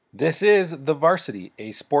This is The Varsity,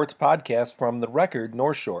 a sports podcast from The Record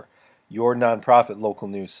North Shore, your nonprofit local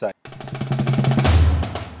news site.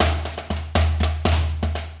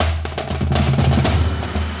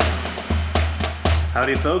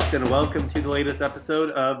 Howdy, folks, and welcome to the latest episode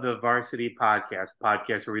of the Varsity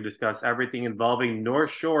podcast where we discuss everything involving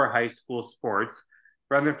North Shore high school sports.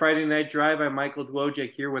 From the Friday Night Drive, I'm Michael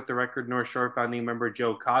Dwojek here with the Record North Shore founding member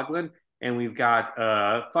Joe Coughlin, and we've got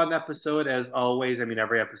a fun episode as always. I mean,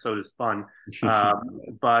 every episode is fun,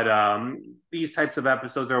 but these types of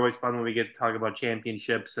episodes are always fun when we get to talk about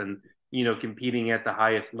championships and competing at the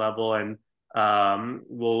highest level. And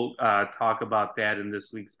we'll talk about that in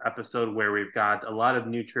this week's episode, where we've got a lot of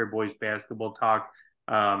New Trier boys basketball talk.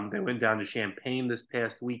 They went down to Champaign this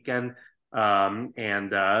past weekend and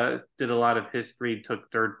did a lot of history,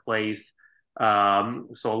 took third place. So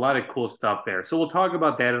a lot of cool stuff there. So we'll talk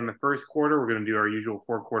about that in the first quarter. We're going to do our usual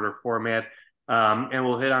 4-quarter format. And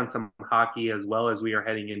we'll hit on some hockey as well, as we are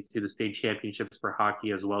heading into the state championships for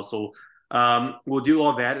hockey as well. So we'll do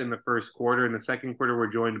all that in the first quarter. In the second quarter,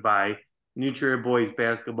 we're joined by New Trier boys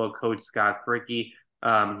basketball coach Scott Fricke.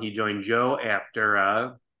 He joined Joe after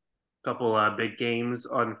a couple big games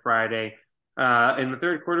on Friday. In the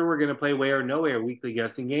third quarter, we're going to play Way or No Way, a weekly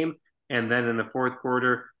guessing game. And then in the fourth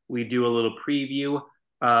quarter, we do a little preview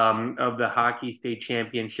of the hockey state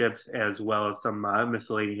championships, as well as some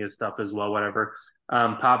miscellaneous stuff as well, whatever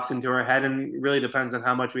pops into our head. And really depends on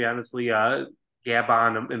how much we honestly gab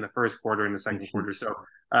on in the first quarter and the second quarter. So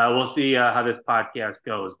we'll see how this podcast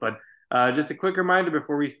goes. But just a quick reminder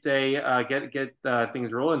before we say get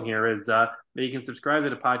things rolling here is that you can subscribe to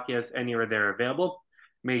the podcast anywhere they're available.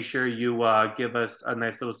 Make sure you give us a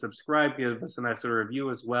nice little subscribe, give us a nice little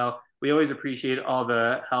review as well. We always appreciate all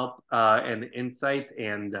the help and insight,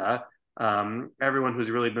 and everyone who's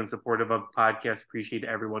really been supportive of the podcast. Appreciate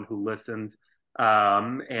everyone who listens.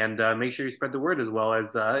 And make sure you spread the word as well,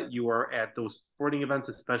 as you are at those sporting events,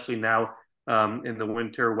 especially now in the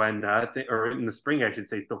winter or in the spring, I should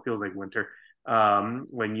say, still feels like winter.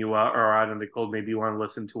 When you are out in the cold, maybe you want to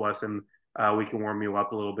listen to us and we can warm you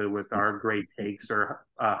up a little bit with our great takes or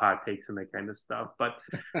hot takes and that kind of stuff. But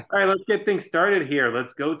all right, let's get things started here.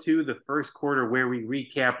 Let's go to the first quarter, where we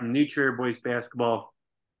recap New Trier boys basketball.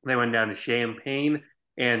 They went down to Champaign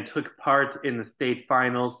and took part in the state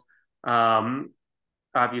finals.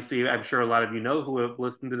 Obviously, I'm sure a lot of you know, who have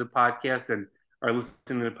listened to the podcast and are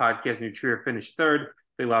listening to the podcast, New Trier finished third.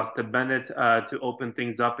 They lost to Bennett to open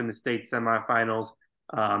things up in the state semifinals.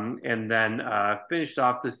 And then finished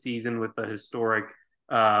off the season with a historic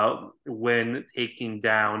win, taking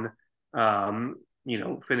down,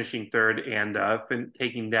 finishing third and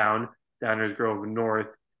taking down Downers Grove North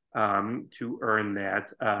to earn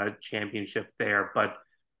that championship there. But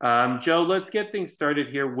Joe, let's get things started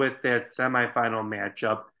here with that semifinal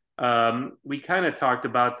matchup. We kind of talked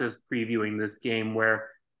about this previewing this game, where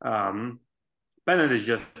Bennett is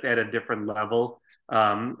just at a different level.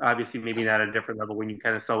 Obviously, maybe not a different level when you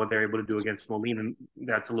kind of saw what they're able to do against Moline, and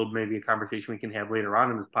that's a little maybe a conversation we can have later on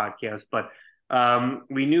in this podcast. But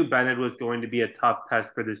we knew Bennett was going to be a tough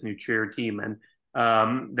test for this New Trier team, and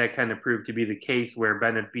that kind of proved to be the case, where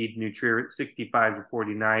Bennett beat New Trier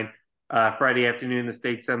 65-49 Friday afternoon in the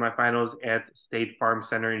state semifinals at State Farm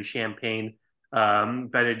Center in Champaign.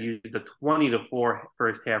 Bennett used a 20-4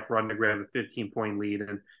 first half run to grab a 15-point lead,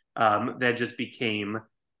 and that just became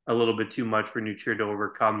a little bit too much for New Trier to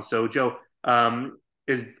overcome. So, Joe,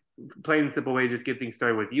 is plain and simple way to just get things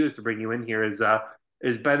started with you is to bring you in here.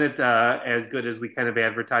 Is Bennett as good as we kind of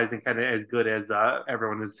advertised, and kind of as good as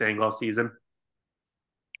everyone is saying all season?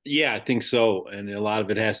 Yeah, I think so. And a lot of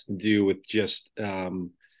it has to do with just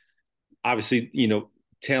obviously,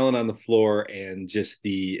 talent on the floor and just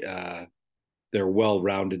their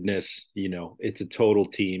well-roundedness. It's a total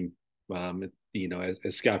team.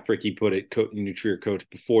 As Scott Fricke put it, New Trier coach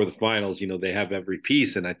before the finals, they have every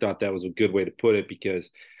piece. And I thought that was a good way to put it, because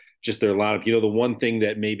just there are a lot of, the one thing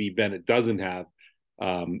that maybe Bennett doesn't have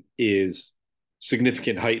is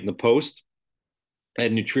significant height in the post.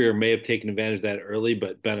 And New Trier may have taken advantage of that early,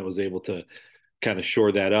 but Bennett was able to kind of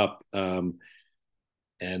shore that up. New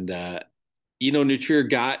Trier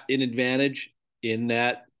got an advantage in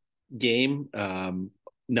that game.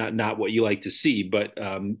 Not what you like to see, but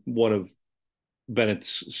one of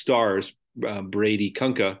Bennett's stars, Brady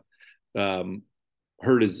Kunka,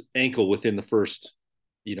 hurt his ankle within the first,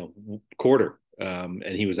 quarter, and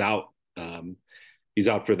he was out. He's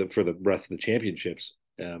out for the rest of the championships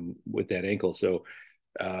with that ankle. So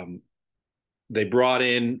they brought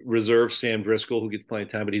in reserve Sam Driscoll, who gets playing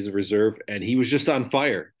time, but he's a reserve, and he was just on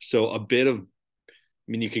fire. So a bit of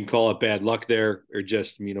I mean, you can call it bad luck there, or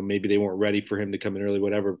just maybe they weren't ready for him to come in early,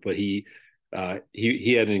 whatever. But he had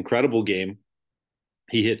an incredible game.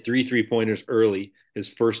 He hit 3 3-pointers early, his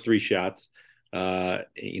first three shots.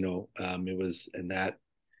 It was, and that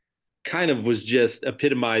kind of was just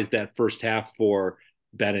epitomized that first half for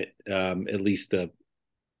Bennett, at least the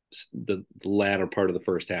latter part of the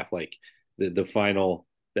first half, like the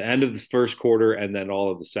end of the first quarter, and then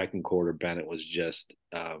all of the second quarter. Bennett was just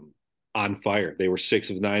on fire. They were 6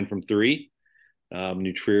 of 9 from three.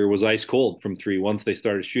 New Trier was ice cold from three once they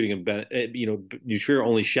started shooting. And New Trier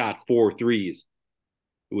only shot 4 threes,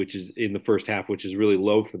 which is in the first half, which is really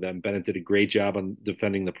low for them. Bennett did a great job on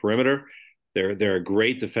defending the perimeter. They're a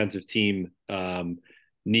great defensive team.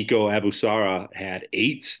 Nico Abusara had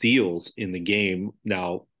 8 steals in the game.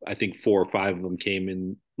 Now, I think 4 or 5 of them came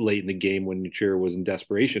in late in the game when New Trier was in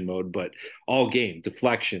desperation mode, but all game,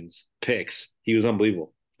 deflections, picks, he was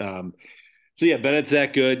unbelievable. So yeah, Bennett's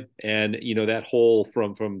that good, and that hole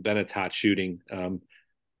from Bennett's hot shooting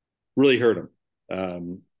really hurt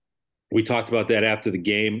him. We talked about that after the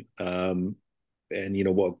game, and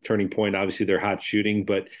what turning point? Obviously, they're hot shooting,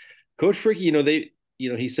 but Coach Fricke,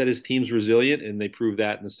 he said his team's resilient, and they proved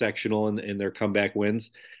that in the sectional and in their comeback wins.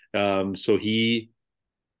 So he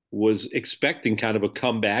was expecting kind of a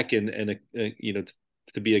comeback and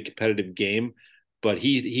to be a competitive game, but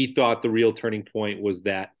he thought the real turning point was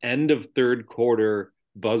that end of third quarter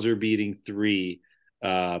buzzer beating three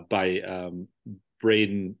by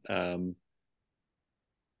Braden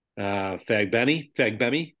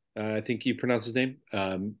Fagbemi. I think you pronounce his name.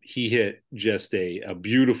 He hit just a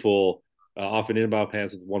beautiful off an inbound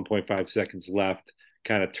pass with 1.5 seconds left,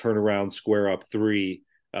 kind of turn around, square up three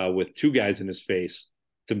with 2 guys in his face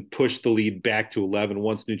to push the lead back to 11.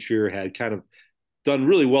 Once New Trier had kind of done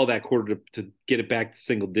really well that quarter to get it back to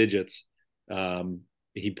single digits,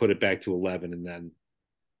 he put it back to 11, and then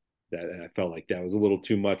that I felt like that was a little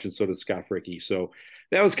too much, and so did Scott Fricke. So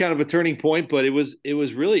that was kind of a turning point, but it was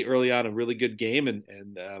really early on a really good game, and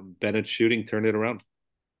Bennett's shooting turned it around.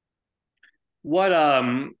 What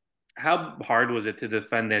how hard was it to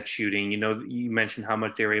defend that shooting? You mentioned how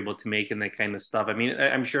much they were able to make and that kind of stuff. I mean,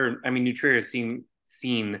 I'm sure. I mean, New Trier has seen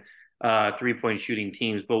 3-point shooting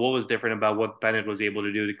teams, but what was different about what Bennett was able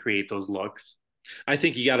to do to create those looks? I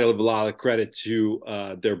think you got to give a lot of credit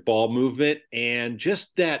to their ball movement and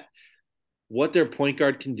just that what their point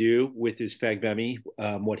guard can do with his Fagbemi,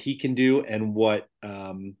 what he can do, and what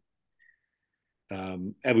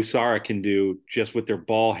Abusara can do just with their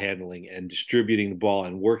ball handling and distributing the ball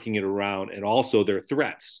and working it around, and also their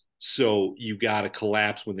threats. So you got to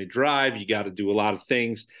collapse when they drive. You got to do a lot of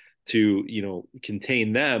things to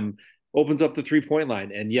contain them. Opens up the 3-point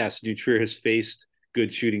line, and yes, New Trier has faced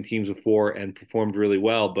good shooting teams before and performed really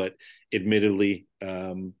well, but admittedly,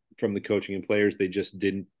 from the coaching and players, they just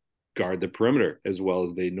didn't guard the perimeter as well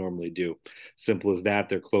as they normally do. Simple as that.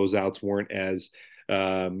 Their closeouts weren't as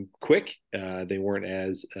quick. They weren't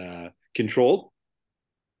as controlled.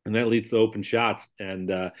 And that leads to open shots.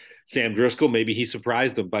 And Sam Driscoll, maybe he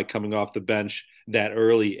surprised them by coming off the bench that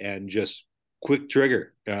early and just quick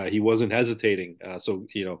trigger. He wasn't hesitating. So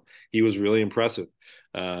he was really impressive.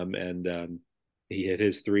 And he hit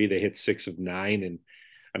his 3. They hit 6 of 9. And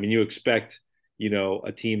I mean, you expect,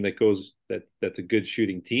 a team that's a good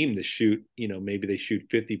shooting team to shoot, maybe they shoot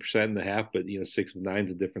 50% in the half, but 6 of 9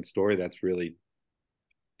 is a different story. That's really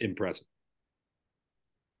impressive.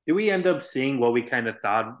 Did we end up seeing what we kind of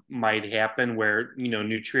thought might happen where,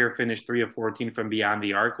 New Trier finished 3 of 14 from beyond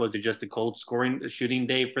the arc? Was it just a cold scoring shooting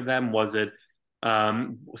day for them? Was it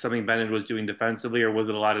something Bennett was doing defensively, or was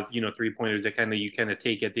it a lot of, 3-pointers that you kind of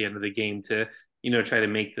take at the end of the game to, try to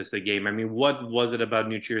make this a game? I mean, what was it about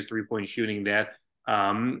New Trier's 3-point shooting that,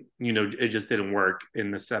 it just didn't work in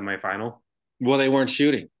the semifinal? Well, they weren't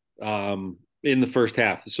shooting in the first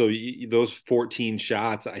half. So those 14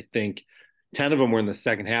 shots, I think 10 of them were in the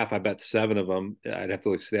second half. I bet 7 of them, I'd have to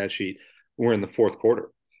look at the stat sheet, were in the fourth quarter.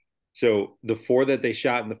 So the 4 that they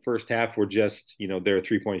shot in the first half were just, they're a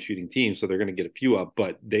 3-point shooting team, so they're going to get a few up,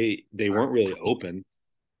 but they weren't really open.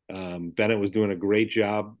 Bennett was doing a great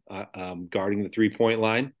job guarding the 3-point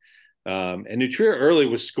line. And New Trier early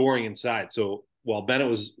was scoring inside. So while Bennett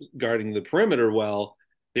was guarding the perimeter well,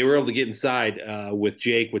 they were able to get inside with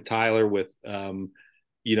Jake, with Tyler, with a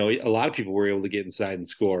lot of people were able to get inside and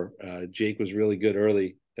score. Jake was really good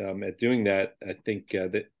early at doing that. I think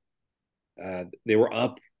that they were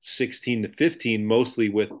up 16-15, mostly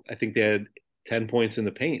with, I think they had 10 points in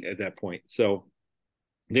the paint at that point. So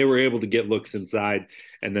they were able to get looks inside,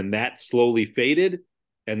 and then that slowly faded,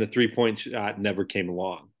 and the 3-point shot never came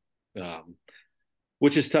along,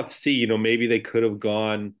 which is tough to see. Maybe they could have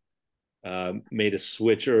gone made a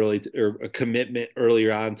switch or a commitment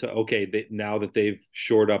earlier on to, okay, now that they've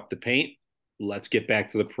shored up the paint, let's get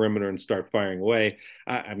back to the perimeter and start firing away.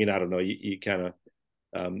 I mean, I don't know. You kind of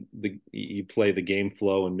you play the game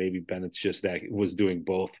flow, and maybe Bennett's just that was doing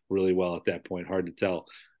both really well at that point. Hard to tell.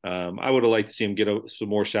 I would have liked to see him get some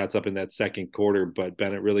more shots up in that second quarter, but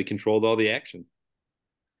Bennett really controlled all the action.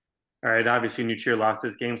 All right, obviously New Trier lost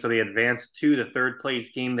this game, so they advanced to the third place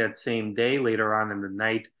game that same day later on in the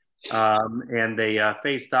night. And they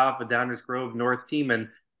faced off a Downers Grove North team, and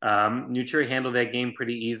New Trier handled that game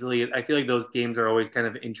pretty easily. I feel like those games are always kind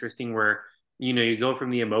of interesting where, you go from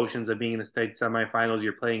the emotions of being in the state semifinals,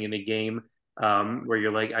 you're playing in a game where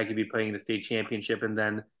you're like, I could be playing in the state championship. And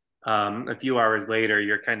then a few hours later,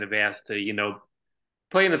 you're kind of asked to,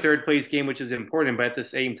 play in the third place game, which is important. But at the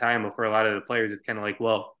same time, for a lot of the players, it's kind of like,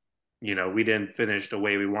 well, we didn't finish the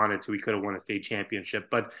way we wanted to. We could have won a state championship.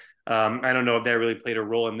 But I don't know if that really played a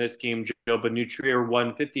role in this game, Joe. But New Trier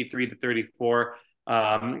won 53-34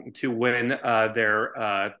 to win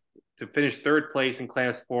their to finish third place in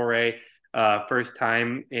Class 4A, first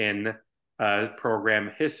time in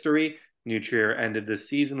program history. New Trier ended the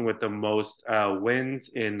season with the most wins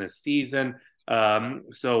in the season.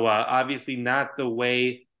 So obviously not the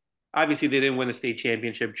way. Obviously, they didn't win a state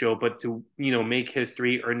championship, Joe, but to make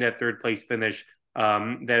history, earn that third place finish,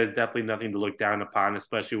 that is definitely nothing to look down upon,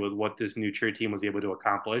 especially with what this New Trier team was able to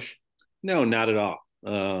accomplish. No, not at all.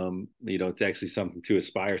 It's actually something to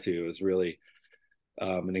aspire to. It was really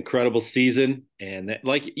an incredible season, and that,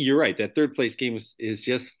 like you're right, that third place game is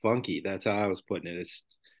just funky. That's how I was putting it. It's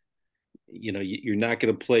you're not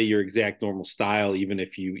going to play your exact normal style, even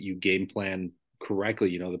if you game plan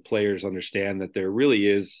correctly. The players understand that there really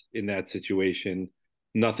is in that situation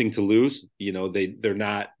nothing to lose. They're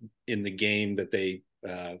not in the game that they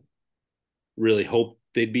really hope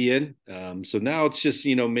they'd be in. So now it's just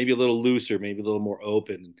maybe a little looser, maybe a little more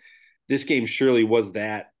open. This game surely was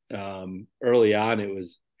that. Early on, it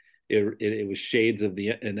was shades of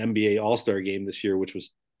an NBA All Star game this year, which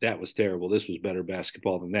was terrible. This was better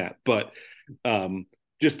basketball than that. But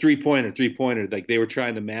just three pointer, like they were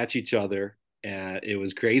trying to match each other, and it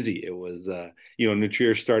was crazy. It was New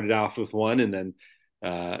Trier started off with one, and then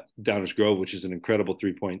Downers Grove, which is an incredible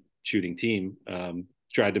 3-point shooting team,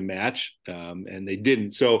 tried to match, and they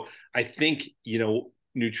didn't. So I think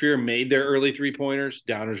New Trier made their early 3-pointers.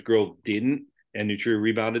 Downers Grove didn't, and New Trier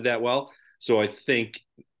rebounded that well. So I think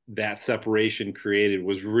that separation created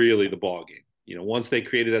was really the ball game. Once they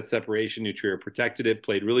created that separation, New Trier protected it,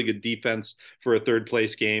 played really good defense for a third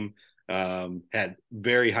place game, had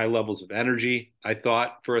very high levels of energy, I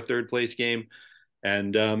thought, for a third place game.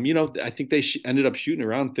 And, I think they ended up shooting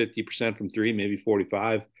around 50% from three, maybe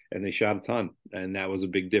 45, and they shot a ton. And that was a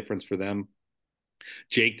big difference for them.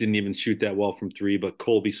 Jake didn't even shoot that well from three, but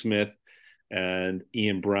Colby Smith and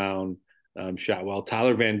Ian Brown shot well.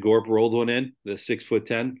 Tyler Van Gorp rolled one in, the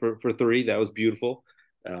 6'10" for three. That was beautiful.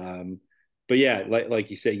 But yeah,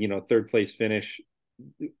 like you said, third place finish.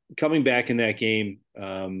 Coming back in that game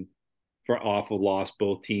for off a loss,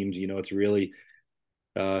 both teams. It's really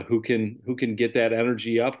who can get that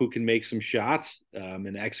energy up, who can make some shots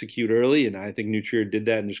and execute early. And I think New Trier did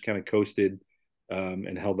that and just kind of coasted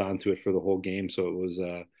and held on to it for the whole game. So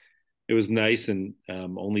it was nice, and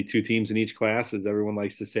only two teams in each class, as everyone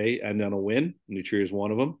likes to say, end on a win. New Trier is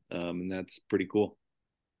one of them, and that's pretty cool.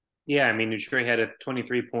 Yeah, I mean, New Trier had a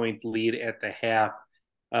 23-point lead at the half.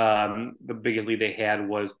 The biggest lead they had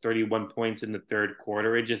was 31 points in the third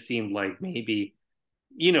quarter. It just seemed like maybe,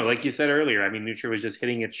 like you said earlier, I mean, New Trier was just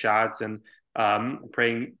hitting its shots and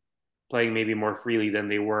playing maybe more freely than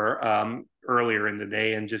they were earlier in the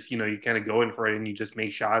day. And just, you kind of go in for it and you just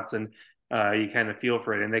make shots and you kind of feel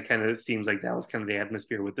for it. And that kind of seems like that was kind of the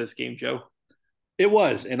atmosphere with this game, Joe. It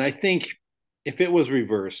was. And I think if it was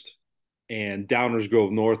reversed, and Downers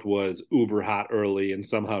Grove North was uber hot early, and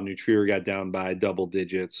somehow New Trier got down by double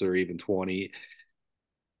digits or even 20.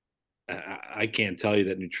 I can't tell you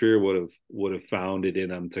that New Trier would have found it in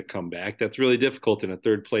them to come back. That's really difficult in a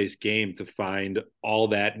third place game to find all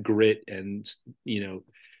that grit and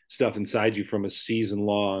stuff inside you from a season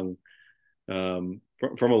long, from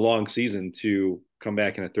a long season to come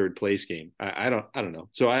back in a third place game. I don't know.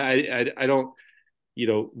 So I don't.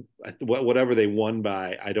 Whatever they won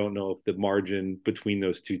by, I don't know if the margin between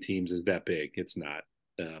those two teams is that big. It's not.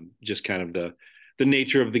 Just kind of the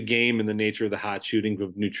nature of the game and the nature of the hot shooting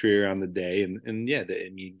of New Trier on the day. And yeah,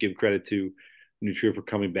 and you give credit to New Trier for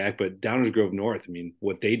coming back, but Downers Grove North, I mean,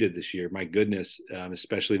 what they did this year, my goodness,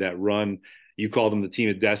 especially that run. You called them the team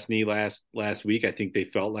of destiny last week. I think they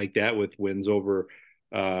felt like that with wins over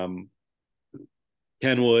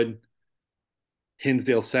Kenwood,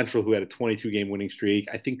 Hinsdale Central, who had a 22 game winning streak.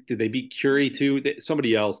 I think, did they beat Curie too?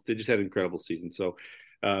 Somebody else. They just had an incredible season. So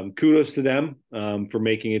kudos to them for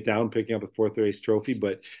making it down, picking up a fourth race trophy.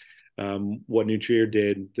 But what New Trier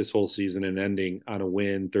did this whole season and ending on a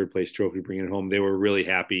win, third place trophy, bringing it home, they were really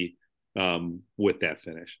happy with that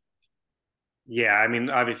finish. Yeah, I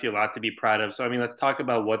mean, obviously a lot to be proud of. So, I mean, let's talk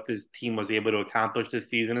about what this team was able to accomplish this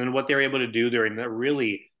season and what they were able to do during a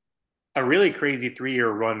really crazy 3 year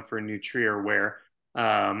run for New Trier, where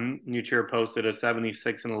New Trier posted a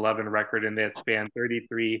 76-11 record in that span,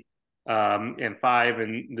 33 and 5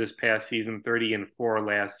 in this past season, 30 and 4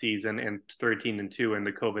 last season, and 13 and 2 in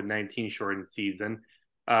the COVID-19 shortened season.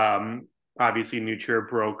 Obviously, New Trier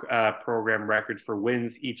broke program records for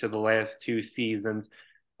wins each of the last 2 seasons.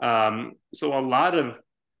 So a lot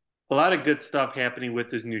of good stuff happening with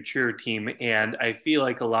this New Trier team, and I feel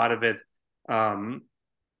like a lot of it. Um,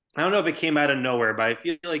 I don't know if it came out of nowhere, but I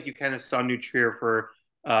feel like you kind of saw New Trier for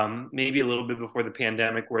maybe a little bit before the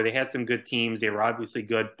pandemic, where they had some good teams. They were obviously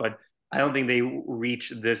good, but I don't think they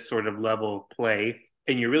reached this sort of level of play.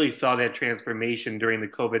 And you really saw that transformation during the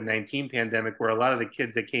COVID-19 pandemic, where a lot of the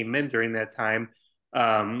kids that came in during that time,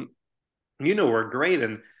 um, were great.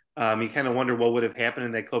 And you kind of wonder what would have happened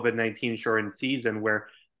in that COVID-19 shortened season where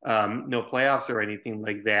no playoffs or anything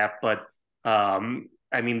like that. But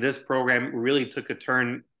I mean, this program really took a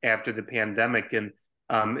turn after the pandemic, and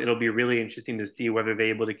it'll be really interesting to see whether they're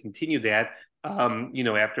able to continue that,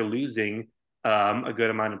 after losing a good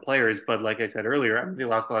amount of players. But like I said earlier, I mean, they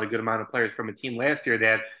lost a lot of good amount of players from a team last year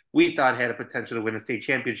that we thought had a potential to win a state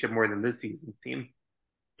championship more than this season's team.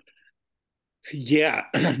 Yeah,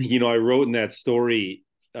 I wrote in that story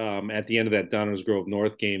at the end of that Downers Grove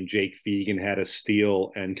North game, Jake Fegan had a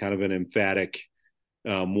steal and kind of an emphatic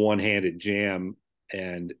one-handed jam,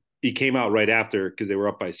 and he came out right after because they were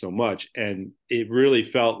up by so much, and it really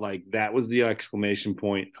felt like that was the exclamation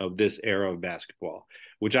point of this era of basketball,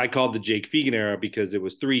 which I called the Jake Fegan era because it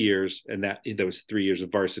was 3 years, and that there was 3 years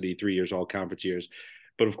of varsity, 3 years all conference years.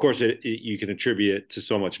 But of course, you can attribute it to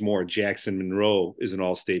so much more. Jackson Monroe is an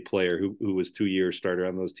all-state player who was 2 years starter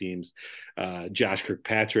on those teams. Josh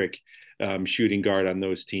Kirkpatrick, shooting guard on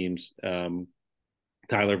those teams.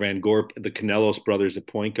 Tyler Van Gorp, the Canelos brothers at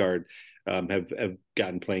point guard, have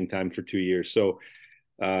gotten playing time for 2 years. So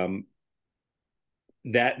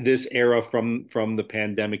that this era from the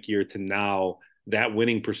pandemic year to now, that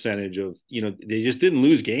winning percentage of, they just didn't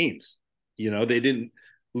lose games. They didn't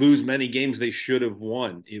lose many games they should have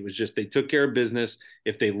won. It was just they took care of business.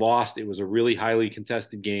 If they lost, it was a really highly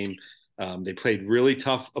contested game. They played really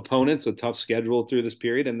tough opponents, a tough schedule through this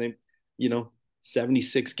period, and they,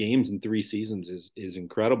 76 games in 3 seasons is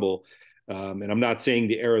incredible. And I'm not saying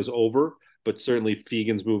the era is over, but certainly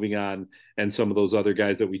Fegan's moving on, and some of those other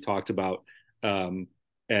guys that we talked about. And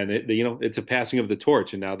it's a passing of the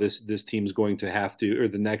torch. And now this team's going to have to, or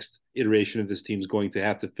the next iteration of this team's going to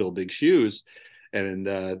have to fill big shoes, and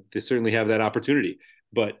they certainly have that opportunity.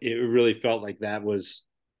 But it really felt like that was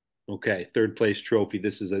okay. Third place trophy.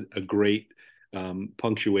 This is a great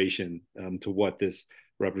punctuation to what this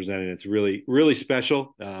represented. It's really, really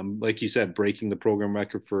special. Like you said, breaking the program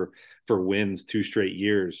record for wins 2 straight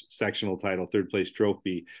years, sectional title, third place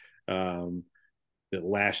trophy. The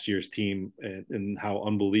last year's team and how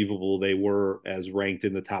unbelievable they were as ranked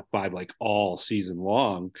in the top 5 like all season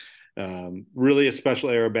long. Really a special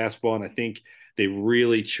era of basketball, and I think they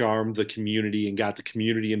really charmed the community and got the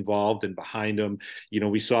community involved and behind them.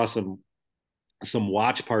 We saw some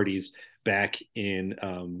watch parties back in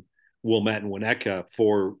Wilmette and Winnetka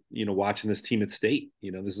for watching this team at state.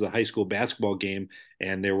 This is a high school basketball game,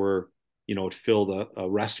 and there were it filled a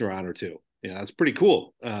restaurant or two. That's pretty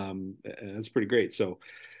cool. That's pretty great. So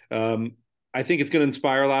I think it's going to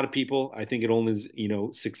inspire a lot of people. I think it only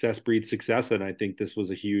is, success breeds success. And I think this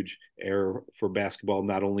was a huge error for basketball,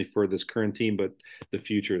 not only for this current team, but the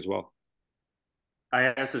future as well. I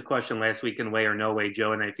asked this question last week in Way or No Way,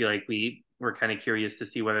 Joe, and I feel like we were kind of curious to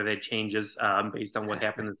see whether that changes based on what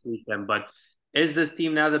happened this weekend. But is this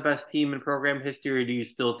team now the best team in program history, or do you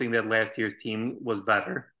still think that last year's team was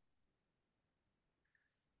better?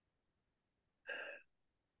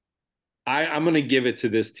 I'm going to give it to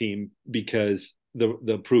this team because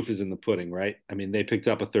the proof is in the pudding, right? I mean, they picked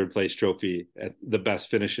up a third place trophy at the best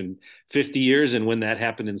finish in 50 years. And when that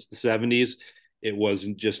happened in the 70s, it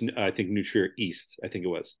wasn't just, I think, New Trier East, I think it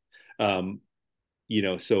was.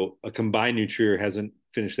 So a combined New Trier hasn't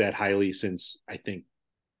finished that highly since, I think,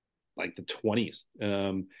 like the 20s.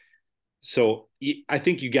 So I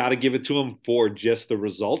think you got to give it to them for just the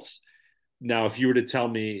results. Now, if you were to tell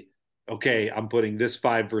me, okay, I'm putting this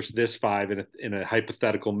 5 versus this 5 in a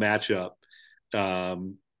hypothetical matchup,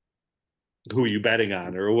 who are you betting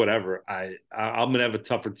on or whatever. I'm gonna have a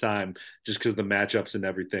tougher time just because the matchups and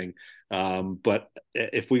everything. But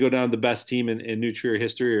if we go down to the best team in New Trier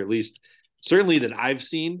history, or at least certainly that I've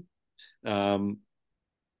seen, um,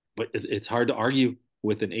 but it's hard to argue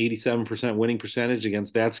with an 87% winning percentage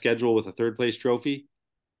against that schedule with a third place trophy.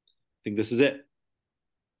 I think this is it.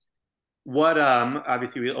 What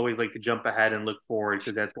obviously we always like to jump ahead and look forward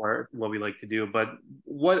because that's what we like to do. But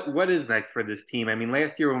what is next for this team? I mean,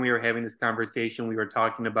 last year when we were having this conversation, we were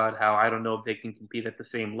talking about how I don't know if they can compete at the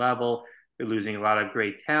same level. They're losing a lot of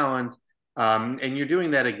great talent. And you're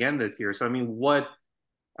doing that again this year. So I mean, what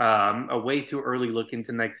a way too early look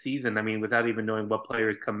into next season. I mean, without even knowing what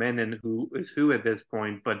players come in and who is who at this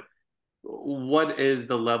point, but what is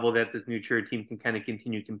the level that this new Trier team can kind of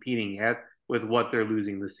continue competing at with what they're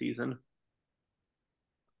losing this season?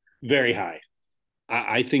 Very high.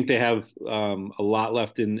 I think they have a lot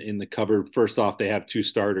left in the cupboard. First off, they have two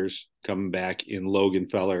starters coming back in Logan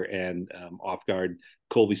Feller and off guard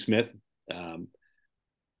Colby Smith. Um,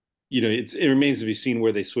 it remains to be seen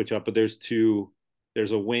where they switch up, but there's two.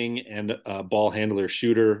 There's a wing and a ball handler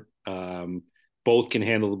shooter. Both can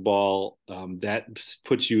handle the ball. That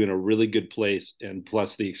puts you in a really good place, and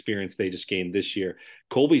plus the experience they just gained this year.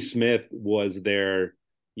 Colby Smith was there,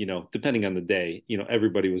 depending on the day.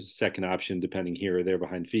 Everybody was a second option, depending here or there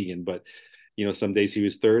behind Fegan. But some days he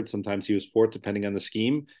was third, sometimes he was fourth, depending on the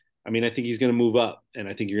scheme. I mean, I think he's going to move up, and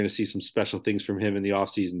I think you're going to see some special things from him in the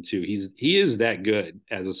offseason too. He is that good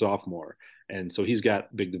as a sophomore, and so he's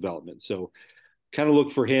got big development. So kind of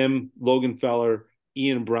look for him. Logan Feller,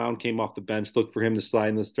 Ian Brown came off the bench. Look for him to slide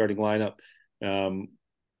in the starting lineup. Um,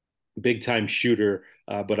 Big time shooter,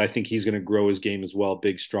 but I think he's going to grow his game as well.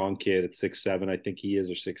 Big strong kid at 6'7", I think he is,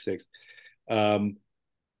 or 6'6". Um,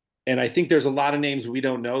 and I think there's a lot of names we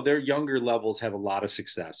don't know. Their younger levels have a lot of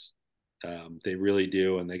success. They really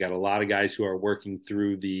do, and they got a lot of guys who are working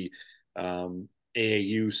through the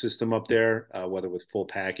AAU system up there, whether with full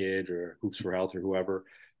package or Hoops for Health or whoever,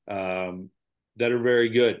 um, that are very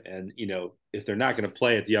good. And if they're not going to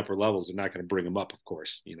play at the upper levels, they're not going to bring them up. Of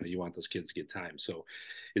course, you want those kids to get time. So,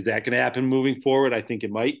 is that going to happen moving forward? I think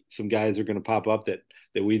it might. Some guys are going to pop up that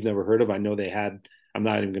we've never heard of. I know they had. I'm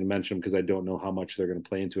not even going to mention them because I don't know how much they're going to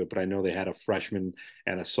play into it. But I know they had a freshman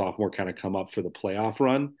and a sophomore kind of come up for the playoff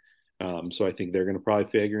run. So I think they're going to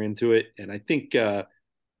probably figure into it. And I think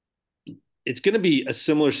it's going to be a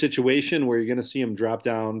similar situation where you're going to see them drop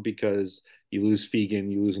down because you lose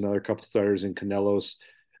Fegan, you lose another couple starters in Canelos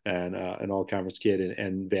and an all conference kid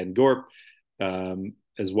and Van Gorp,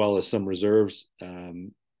 as well as some reserves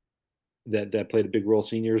that played a big role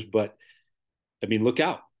seniors. But I mean, look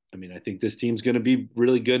out. I mean, I think this team's going to be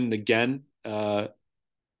really good. And again, a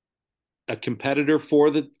competitor for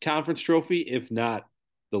the conference trophy, if not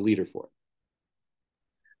the leader for it.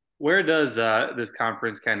 Where does this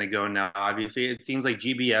conference kind of go now? Obviously, it seems like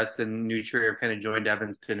GBS and New Trier have kind of joined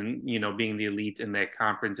Evanston, being the elite in that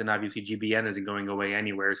conference, and obviously GBN isn't going away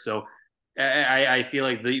anywhere. So I feel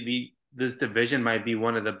like the this division might be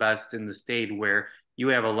one of the best in the state, where you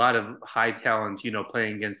have a lot of high talent,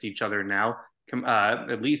 playing against each other now,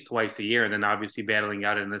 at least twice a year, and then obviously battling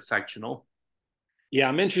out in the sectional. Yeah,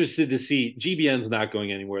 I'm interested to see. GBN's not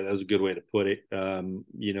going anywhere. That was a good way to put it.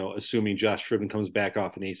 Assuming Josh Fribben comes back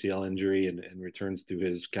off an ACL injury and returns to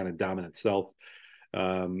his kind of dominant self,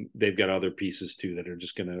 they've got other pieces too that are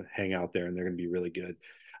just going to hang out there and they're going to be really good.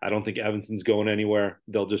 I don't think Evanston's going anywhere.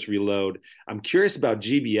 They'll just reload. I'm curious about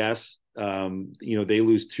GBS. They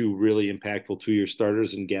lose two really impactful 2-year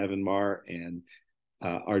starters in Gavin Marr and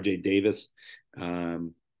RJ Davis.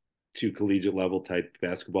 Two collegiate level type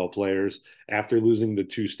basketball players after losing the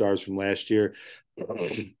two stars from last year. So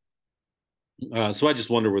I just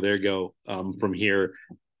wonder where they go from here.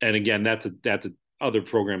 And again, that's other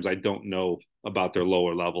programs I don't know about their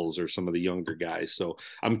lower levels or some of the younger guys. So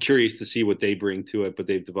I'm curious to see what they bring to it, but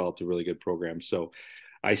they've developed a really good program. So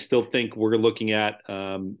I still think we're looking at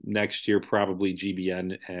next year, probably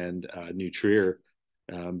GBN and New Trier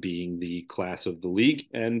being the class of the league,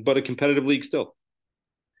 but a competitive league still.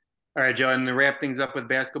 All right, Joe, and to wrap things up with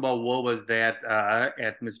basketball, what was that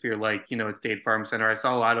atmosphere like, at State Farm Center? I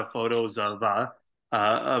saw a lot of photos of a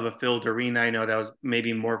filled arena. I know that was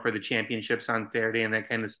maybe more for the championships on Saturday and that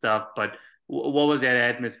kind of stuff, but what was that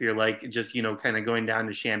atmosphere like, just, kind of going down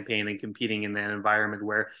to Champaign and competing in that environment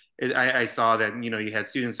where I saw that, you had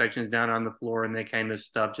student sections down on the floor and that kind of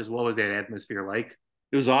stuff. Just what was that atmosphere like?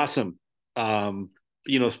 It was awesome.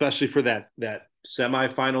 Especially for that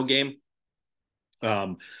semifinal game.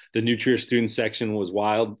 The New Trier student section was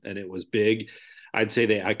wild and it was big. I'd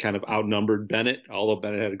say I kind of outnumbered Bennett, although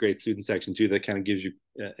Bennett had a great student section too. That kind of gives you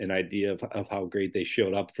an idea of how great they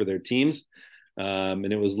showed up for their teams. And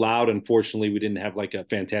it was loud. Unfortunately, we didn't have like a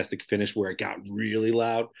fantastic finish where it got really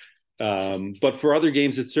loud. But for other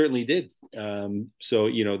games, it certainly did. So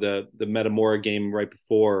the Metamora game right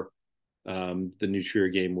before the New Trier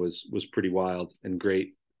game was pretty wild and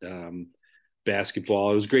great.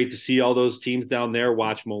 Basketball. It was great to see all those teams down there.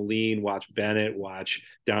 Watch Moline, watch Bennett, watch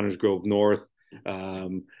Downers Grove North,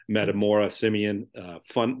 Metamora, Simeon.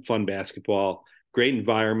 Fun basketball. Great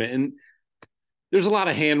environment, and there's a lot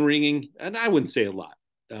of hand wringing, and I wouldn't say a lot.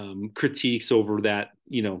 Critiques over that,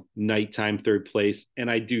 nighttime third place,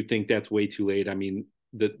 and I do think that's way too late. I mean,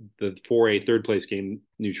 the 4A third place game,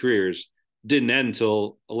 New Trier's, didn't end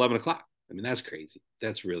until 11 o'clock. I mean, that's crazy.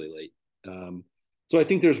 That's really late. So I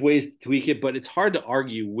think there's ways to tweak it, but it's hard to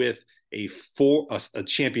argue with a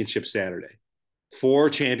championship Saturday, 4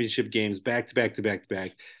 championship games back to back to back to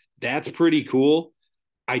back. That's pretty cool.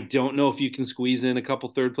 I don't know if you can squeeze in a couple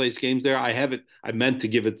third place games there. I meant to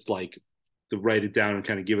give it to write it down and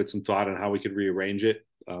kind of give it some thought on how we could rearrange it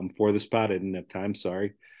for the spot. I didn't have time.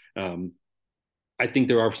 Sorry. I think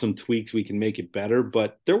there are some tweaks we can make it better,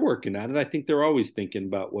 but they're working on it. I think they're always thinking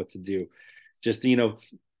about what to do. Just,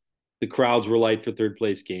 the crowds were light for third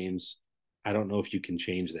place games. I don't know if you can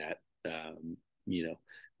change that,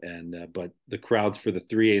 but the crowds for the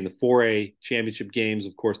 3A and the 4A championship games,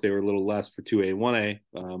 of course, they were a little less for 2A and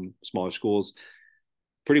 1A, smaller schools.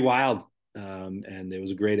 Pretty wild, and it was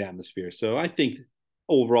a great atmosphere. So I think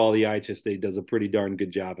overall the IHSA does a pretty darn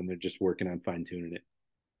good job, and they're just working on fine tuning it.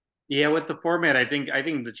 Yeah, with the format, I think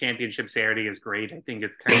the championship Saturday is great. I think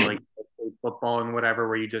it's kind of like football and whatever,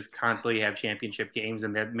 where you just constantly have championship games,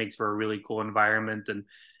 and that makes for a really cool environment. And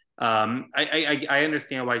I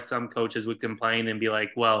understand why some coaches would complain and be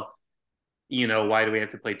like, well, why do we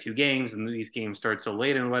have to play 2 games and these games start so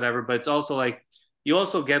late and whatever? But it's also like you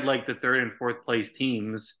also get like the third and fourth place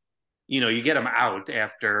teams. You get them out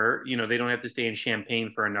after, they don't have to stay in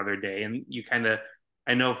Champaign for another day. And you kind of,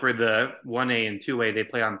 I know for the 1A and 2A, they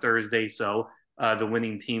play on Thursday. So the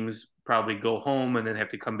winning teams probably go home and then have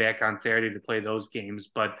to come back on Saturday to play those games.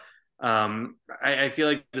 But I feel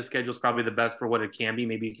like the schedule is probably the best for what it can be.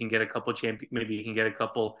 Maybe you can get a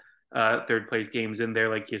couple third place games in there,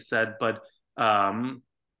 like you said. But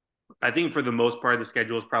I think for the most part, the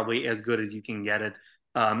schedule is probably as good as you can get it,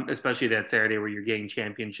 especially that Saturday where you're getting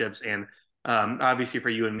championships. And obviously for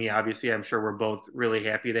you and me, obviously, I'm sure we're both really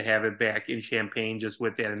happy to have it back in Champaign just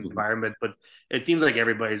with that environment. But it seems like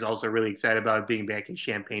everybody's also really excited about being back in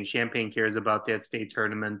Champaign. Champaign cares about that state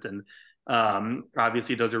tournament and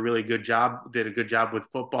obviously did a good job with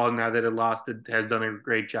football. Now that it lost, it has done a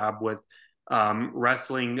great job with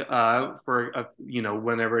wrestling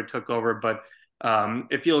whenever it took over. But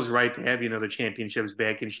it feels right to have, the championships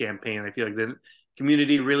back in Champaign. I feel like the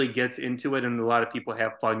community really gets into it, and a lot of people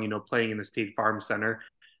have fun, playing in the State Farm Center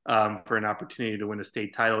for an opportunity to win a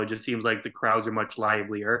state title. It just seems like the crowds are much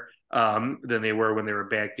livelier than they were when they were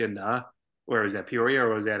back in, where was that, Peoria,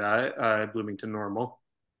 or was that Bloomington Normal?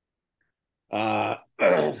 I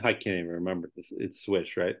can't even remember. It's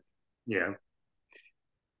switched, right? Yeah.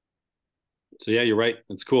 So yeah, you're right.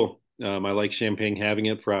 It's cool. I like Champaign having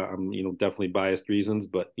it for definitely biased reasons,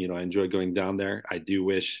 but I enjoy going down there. I do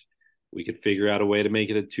wish we could figure out a way to make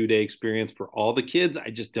it a 2-day experience for all the kids. I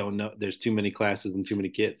just don't know. There's too many classes and too many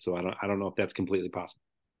kids, so I don't know if that's completely possible.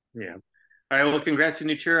 Yeah. All right. Well, congrats to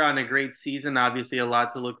Nutura on a great season. Obviously, a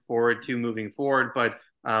lot to look forward to moving forward, but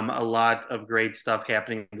a lot of great stuff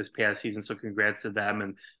happening this past season. So, congrats to them.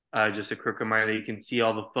 And just a quick reminder, you can see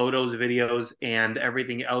all the photos, videos, and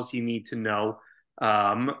everything else you need to know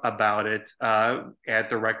about it at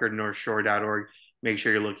therecordnorthshore.org. Make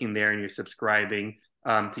sure you're looking there and you're subscribing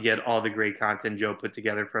to get all the great content Joe put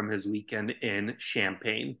together from his weekend in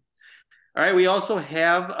Champaign. All right, we also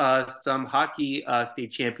have some hockey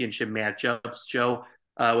state championship matchups, Joe,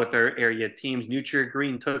 with our area teams. New Trier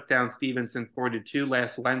Green took down Stevenson 4-2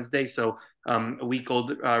 last Wednesday, so a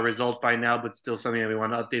week-old result by now, but still something that we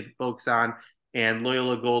want to update the folks on. And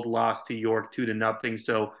Loyola Gold lost to York 2-0,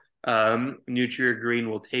 so New Trier Green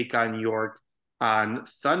will take on York on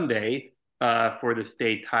Sunday for the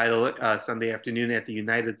state title, Sunday afternoon at the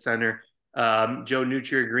United Center. Joe, New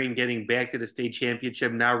Trier Green getting back to the state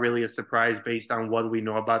championship, now really a surprise based on what we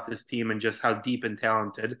know about this team and just how deep and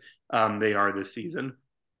talented they are this season.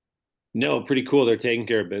 No, pretty cool. They're taking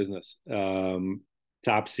care of business.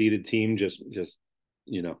 Top seeded team, just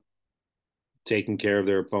taking care of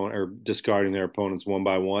their opponent or discarding their opponents one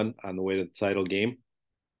by one on the way to the title game.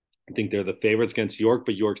 I think they're the favorites against York,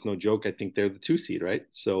 but York's no joke. I think they're the 2 seed, right?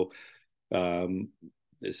 So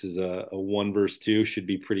This is a 1-versus-2, should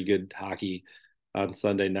be pretty good hockey on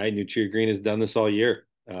Sunday night. New Trier Green has done this all year.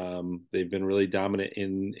 They've been really dominant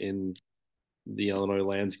in the Illinois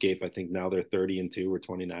landscape. I think now they're 30-2 or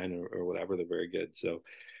 29 or whatever. They're very good. So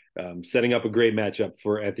setting up a great matchup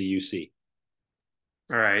at the UC.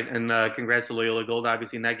 All right, and congrats to Loyola Gold,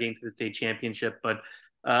 obviously not getting to the state championship, but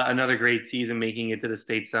another great season, making it to the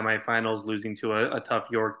state semifinals, losing to a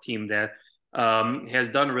tough York team that has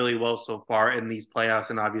done really well so far in these playoffs,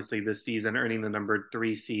 and obviously this season earning the number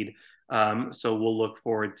 3 seed. So we'll look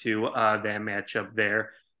forward to that matchup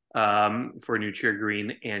there for New Trier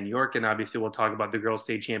Green and York, and obviously we'll talk about the girls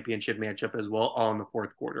state championship matchup as well, all in the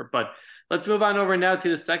fourth quarter. But let's move on over now to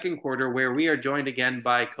the second quarter, where we are joined again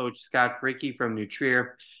by Coach Scott Fricke from New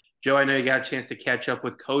Trier. Joe, I know you got a chance to catch up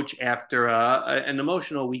with Coach after an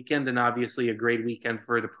emotional weekend and obviously a great weekend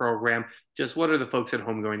for the program. Just what are the folks at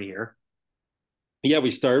home going to hear? Yeah,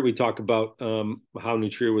 we talk about how New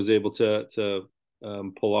Trier was able to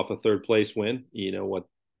pull off a third place win. You know what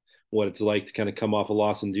it's like to kind of come off a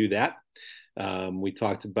loss and do that. We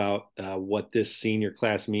talked about what this senior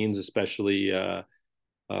class means, especially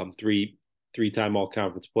three-time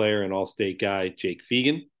all-conference player and all-state guy Jake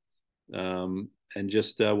Fegan, and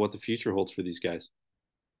just what the future holds for these guys.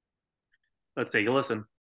 Let's take a listen.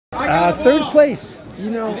 Third place.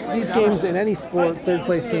 You know, these games in any sport, third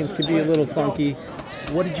place games can be a little funky.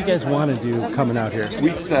 What did you guys want to do coming out here?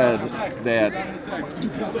 We said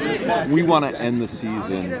that we want to end the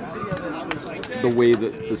season the way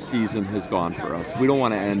that the season has gone for us. We don't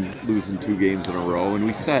want to end losing 2 games in a row. And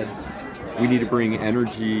we said we need to bring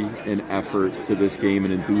energy and effort to this game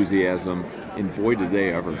and enthusiasm. And boy, did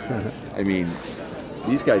they ever. I mean,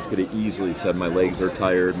 these guys could have easily said, my legs are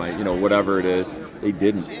tired, whatever it is. They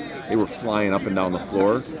didn't. They were flying up and down the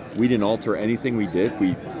floor. We didn't alter anything we did.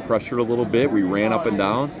 We pressured a little bit. We ran up and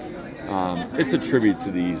down. It's a tribute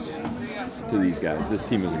to these guys. This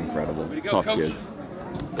team is incredible. Tough kids.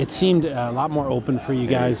 It seemed a lot more open for you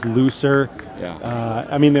guys, looser. Yeah.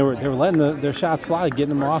 I mean, they were letting their shots fly, getting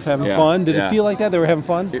them off, having fun. Did it feel like that? They were having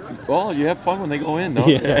fun? Well, you have fun when they go in, no?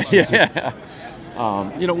 Yeah.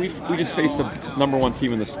 We just faced the number 1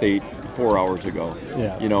 team in the state 4 hours ago.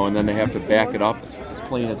 Yeah. And then they have to back it up. It's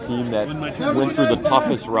playing a team that went through the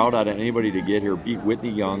toughest route out of anybody to get here, beat Whitney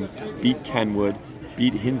Young, beat Kenwood,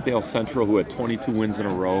 beat Hinsdale Central, who had 22 wins in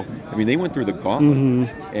a row. I mean, they went through the gauntlet.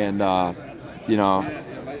 Mm-hmm. And,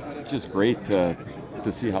 just great to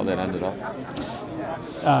see how that ended up.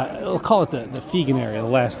 We'll call it the Fegan area. The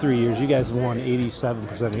last 3 years, you guys have won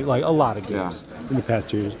 87%, like a lot of games in the past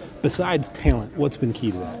 2 years. Besides talent, what's been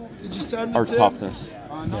key to that? Our toughness.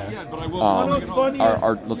 Let's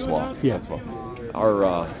walk. Yeah. Let's walk.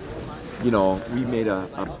 We made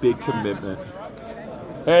a big commitment.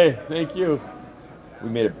 Hey, thank you. We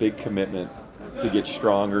made a big commitment to get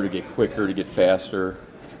stronger, to get quicker, to get faster,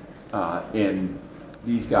 and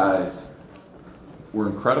these guys were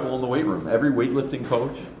incredible in the weight room. Every weightlifting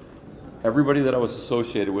coach, everybody that I was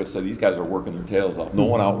associated with said these guys are working their tails off. No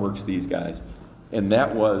one outworks these guys. And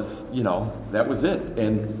that was it.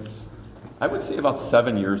 And I would say about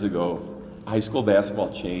 7 years ago, high school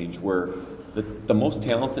basketball changed where the most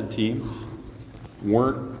talented teams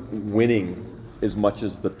weren't winning as much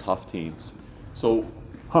as the tough teams. So,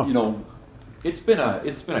 it's been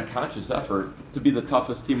a conscious effort to be the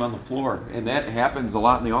toughest team on the floor, and that happens a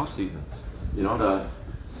lot in the off season. To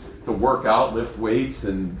work out, lift weights,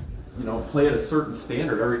 and play at a certain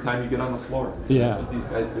standard every time you get on the floor. Yeah, that's what these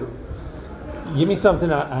guys do. Give me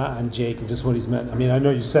something on Jake and just what he's meant. I mean, I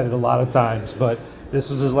know you said it a lot of times, but this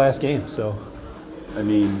was his last game, so. I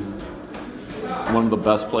mean, one of the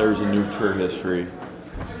best players in New Trier history,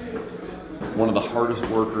 one of the hardest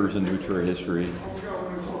workers in New Trier history,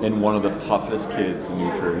 and one of the toughest kids in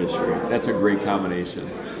New Trier history. That's a great combination.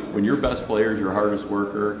 When your best player is your hardest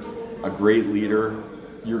worker, a great leader,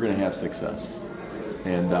 you're going to have success.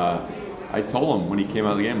 And I told him when he came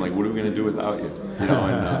out of the game, like, what are we going to do without you? I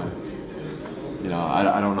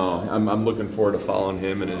don't know. I'm looking forward to following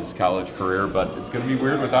him in his college career, but it's going to be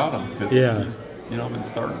weird without him because he's been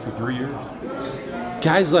starting for 3 years.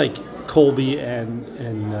 Guys like Colby and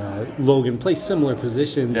Logan play similar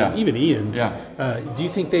positions, and even Ian. Yeah. Do you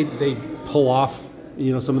think they pull off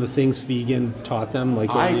some of the things Fegan taught them? Like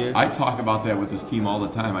I talk about that with this team all the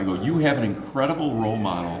time. I go, you have an incredible role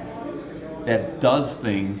model that does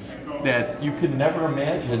things that you could never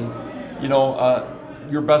imagine,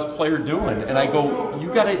 your best player doing. And I go,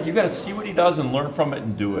 you gotta see what he does and learn from it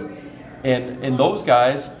and do it. And those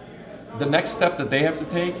guys, the next step that they have to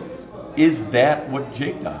take is that what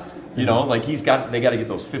Jake does. They got to get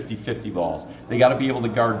those 50-50 balls. They got to be able to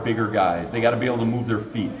guard bigger guys. They got to be able to move their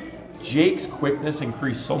feet. Jake's quickness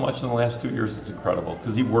increased so much in the last 2 years. It's incredible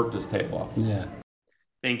because he worked his tail off. Yeah.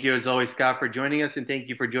 Thank you, as always, Scott, for joining us, and thank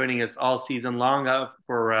you for joining us all season long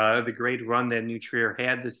for the great run that New Trier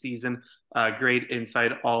had this season. Great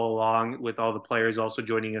insight all along with all the players also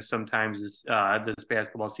joining us sometimes this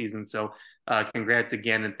basketball season. So congrats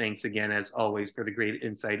again, and thanks again, as always, for the great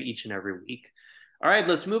insight each and every week. All right,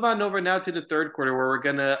 let's move on over now to the third quarter, where we're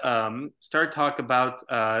going to start talk about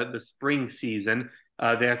the spring season.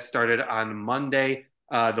 That started on Monday.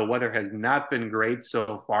 The weather has not been great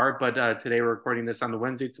so far, but today we're recording this on the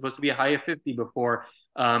Wednesday. It's supposed to be a high of 50 before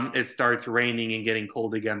it starts raining and getting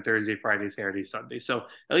cold again Thursday, Friday, Saturday, Sunday. So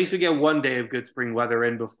at least we get one day of good spring weather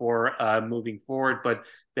in before moving forward, but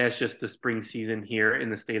that's just the spring season here in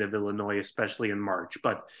the state of Illinois, especially in March.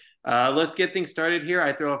 But let's get things started here.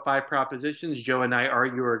 I throw out 5 propositions. Joe and I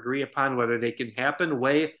argue or agree upon whether they can happen,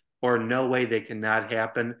 way or no way they cannot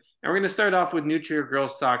happen. And we're going to start off with New Trier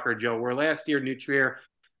girls soccer, Joe, where last year New Trier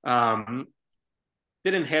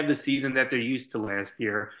didn't have the season that they're used to last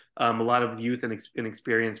year. A lot of youth and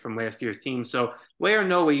experience from last year's team. So way or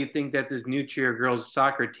no way you think that this New Trier girls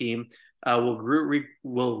soccer team will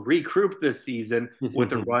regroup this season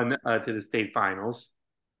with a run to the state finals?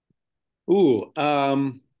 Ooh,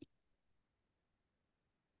 that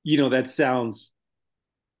sounds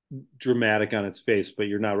dramatic on its face, but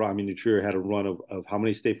you're not wrong. I mean, New Trier had a run of how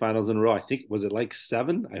many state finals in a row? I think, was it like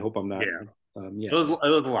 7? I hope I'm not. Yeah. It was a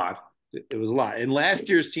lot. It was a lot. And last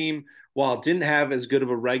year's team, while it didn't have as good of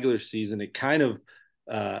a regular season, it kind of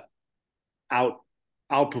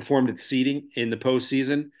outperformed its seeding in the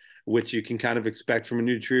postseason, which you can kind of expect from a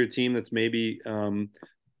New Trier team that's maybe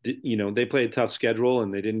they played a tough schedule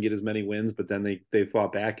and they didn't get as many wins, but then they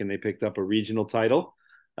fought back and they picked up a regional title.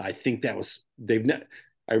 I think that was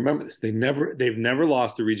I remember this. They've never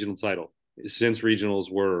lost the regional title since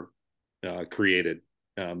regionals were created,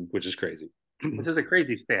 which is crazy. Which is a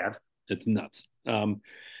crazy stat. It's nuts.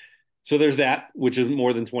 So there's that, which is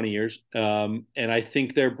more than 20 years. And I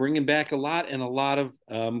think they're bringing back a lot of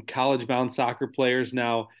college-bound soccer players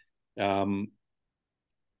now. I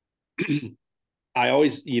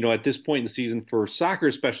always, at this point in the season for soccer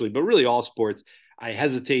especially, but really all sports, I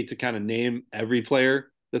hesitate to kind of name every player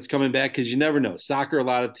that's coming back because you never know. Soccer, a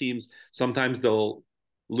lot of teams, sometimes they'll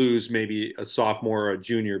lose maybe a sophomore or a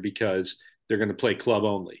junior because they're going to play club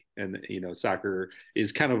only. And, soccer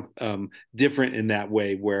is kind of different in that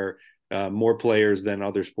way where more players than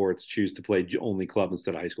other sports choose to play only club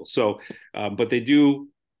instead of high school. So, but they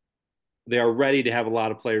are ready to have a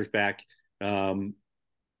lot of players back. And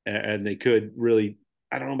they could really,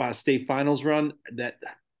 I don't know about a state finals run. That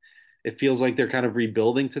it feels like they're kind of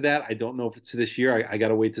rebuilding to that. I don't know if it's this year. I got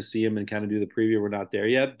to wait to see them and kind of do the preview. We're not there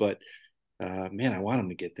yet, but man, I want them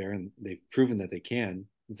to get there, and they've proven that they can.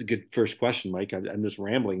 It's a good first question, Mike. I'm just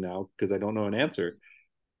rambling now because I don't know an answer.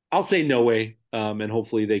 I'll say no way, and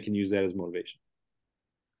hopefully they can use that as motivation.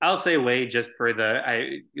 I'll say way just for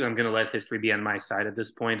I'm going to let history be on my side at this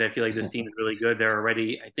point. I feel like this team is really good. They're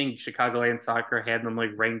already, I think Chicagoland Soccer had them like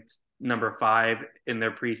ranked number 5 in their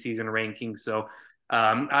preseason rankings. So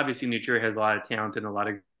obviously New Trier has a lot of talent and a lot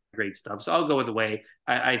of great stuff. So I'll go with the way.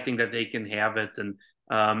 I think that they can have it. And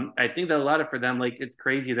I think that a lot of for them, like it's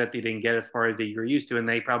crazy that they didn't get as far as they were used to, and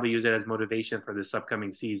they probably use it as motivation for this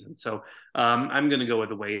upcoming season. So I'm going to go with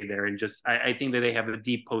the way there, and just I think that they have a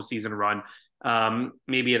deep postseason run.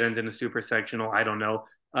 Maybe it ends in a super sectional. I don't know,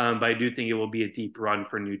 but I do think it will be a deep run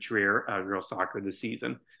for New Trier girls soccer this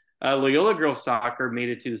season. Loyola girls soccer made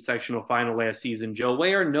it to the sectional final last season. Joe,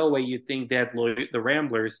 way or no way you think that the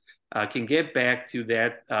Ramblers can get back to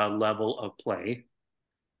that level of play?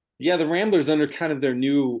 Yeah, the Ramblers under kind of their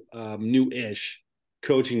new-ish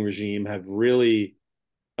coaching regime have really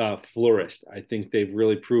flourished. I think they've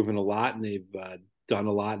really proven a lot, and they've done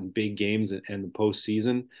a lot in big games and the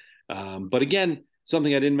postseason. But again,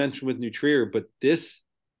 something I didn't mention with New Trier, but this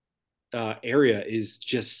area is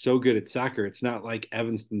just so good at soccer. It's not like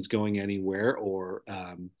Evanston's going anywhere, or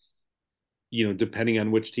depending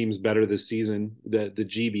on which team's better this season, the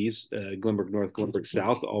GBs, Glenbrook North, Glenbrook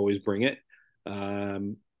South, always bring it.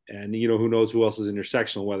 And who knows who else is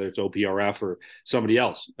intersectional, whether it's OPRF or somebody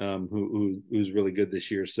else who's really good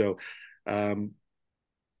this year. So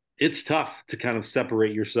it's tough to kind of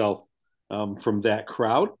separate yourself from that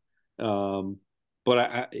crowd.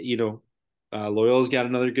 But Loyola's got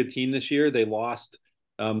another good team this year. They lost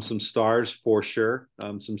some stars for sure,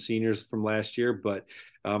 some seniors from last year, but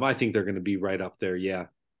I think they're going to be right up there. Yeah.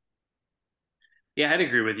 Yeah, I'd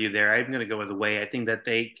agree with you there. I'm going to go with the way. I think that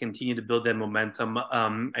they continue to build that momentum.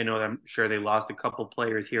 I know I'm sure they lost a couple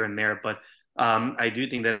players here and there, but I do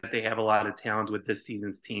think that they have a lot of talent with this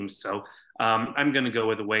season's team. So I'm going to go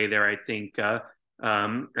with the way there. I think that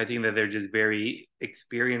they're just very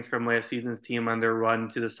experienced from last season's team on their run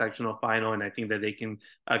to the sectional final, and I think that they can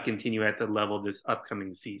continue at the level this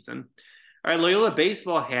upcoming season. All right, Loyola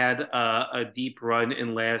baseball had a deep run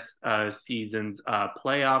in last season's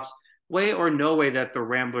playoffs. Way or no way that the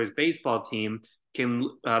Ramblers baseball team can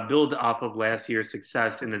build off of last year's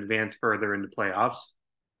success and advance further in the playoffs.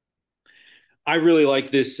 I really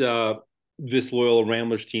like this Loyola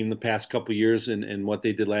Ramblers team the past couple years and what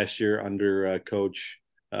they did last year under coach.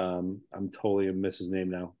 I'm totally miss his name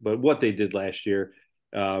now, but what they did last year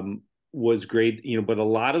was great. But a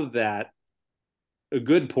lot of that, a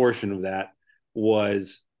good portion of that,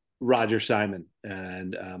 was Roger Simon,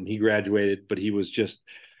 and he graduated, but he was just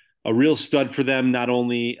a real stud for them, not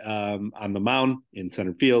only on the mound, in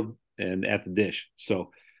center field, and at the dish.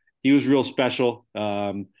 So he was real special.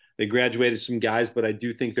 They graduated some guys, but I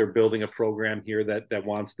do think they're building a program here that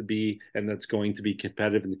wants to be and that's going to be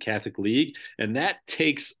competitive in the Catholic League, and that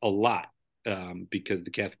takes a lot because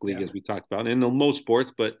the Catholic League, as we talked about, and in most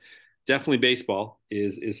sports, but definitely baseball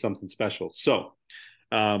is something special. So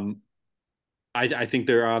I think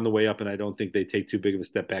they're on the way up, and I don't think they take too big of a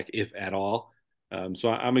step back, if at all.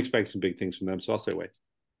 So I'm expecting some big things from them. So I'll say wait.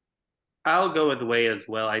 I'll go with the way as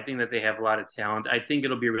well. I think that they have a lot of talent. I think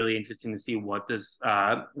it'll be really interesting to see what this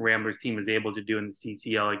Ramblers team is able to do in the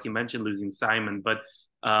CCL. Like you mentioned, losing Simon, but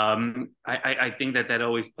I think that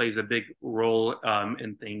always plays a big role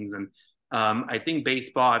in things. And I think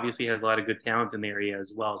baseball obviously has a lot of good talent in the area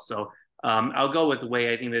as well. So I'll go with the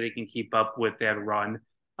way. I think that they can keep up with that run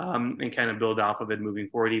and kind of build off of it moving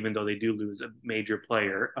forward, even though they do lose a major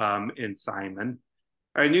player in Simon.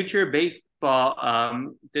 All right, New Trier baseball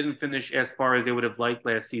didn't finish as far as they would have liked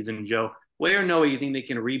last season, Joe. Way or no way you think they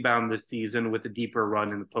can rebound this season with a deeper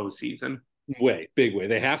run in the postseason? Way, big way.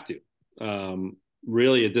 They have to.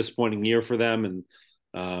 Really a disappointing year for them,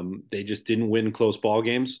 and they just didn't win close ball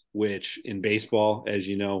games, which in baseball, as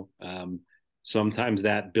you know, sometimes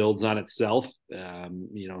that builds on itself.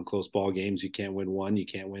 In close ball games, you can't win one, you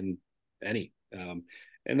can't win any.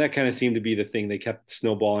 And that kind of seemed to be the thing. They kept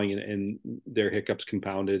snowballing, and their hiccups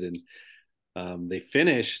compounded, and they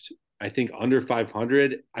finished, I think, under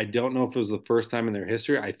 500. I don't know if it was the first time in their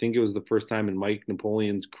history. I think it was the first time in Mike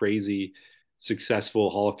Napoleon's crazy,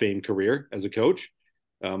 successful Hall of Fame career as a coach,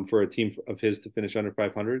 for a team of his to finish under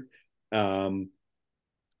 500.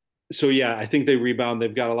 So yeah, I think they rebound.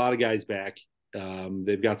 They've got a lot of guys back.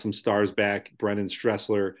 They've got some stars back. Brennan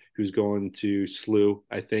Stressler, who's going to SLU,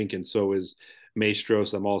 I think, and so is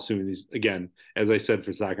Maestros. I'm all assuming these, again, as I said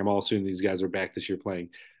for Zach, I'm all assuming these guys are back this year playing.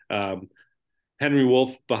 Henry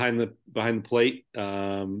Wolf behind the plate.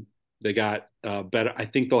 They got better. I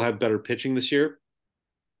think they'll have better pitching this year.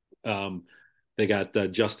 They got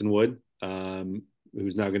Justin Wood,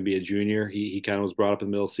 who's now going to be a junior. He kind of was brought up in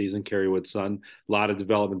the middle of the season, Kerry Wood's son. A lot of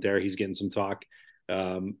development there. He's getting some talk.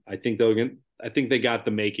 I think they got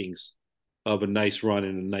the makings of a nice run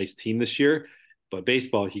and a nice team this year. But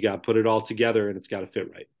baseball, you got to put it all together, and it's got to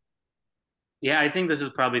fit right. Yeah, I think this is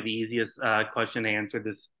probably the easiest question to answer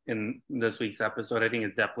in this week's episode. I think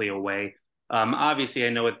it's definitely a way. Obviously, I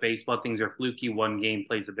know with baseball things are fluky. One game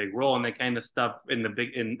plays a big role, and that kind of stuff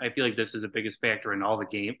I feel like this is the biggest factor in all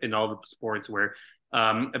the sports where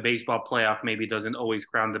a baseball playoff maybe doesn't always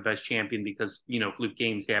crown the best champion because fluke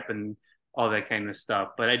games happen, all that kind of stuff.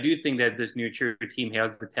 But I do think that this New Trier team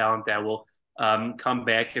has the talent that will come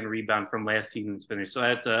back and rebound from last season's finish. So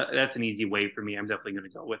that's an easy way for me. I'm definitely going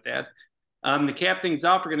to go with that. To cap things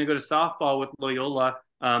off, we're going to go to softball with Loyola.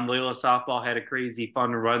 Loyola softball had a crazy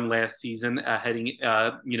fun run last season, heading in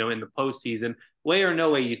the postseason. Way or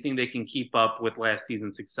no way, you think they can keep up with last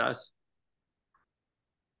season's success?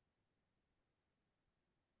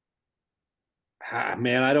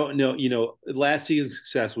 Man, I don't know. Last season's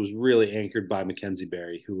success was really anchored by Mackenzie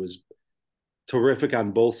Berry, who was terrific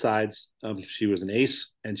on both sides. She was an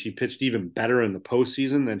ace, and she pitched even better in the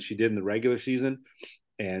postseason than she did in the regular season.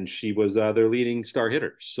 And she was their leading star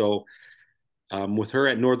hitter. So with her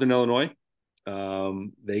at Northern Illinois,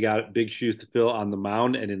 they got big shoes to fill on the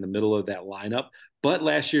mound and in the middle of that lineup. But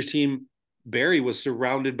last year's team, Barry, was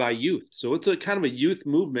surrounded by youth. So it's a kind of a youth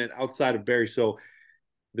movement outside of Barry. So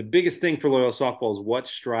the biggest thing for Loyola softball is what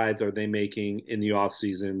strides are they making in the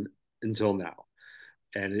offseason until now?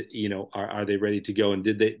 And are they ready to go? And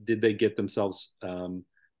did they get themselves an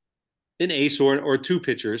ace or two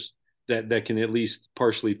pitchers that can at least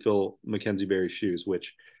partially fill Mackenzie Berry's shoes,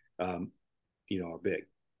 which are big.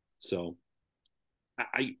 So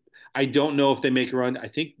I don't know if they make a run. I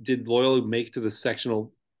think, did Loyola make to the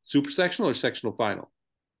super sectional or sectional final?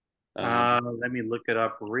 Let me look it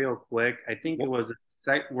up real quick. I think it was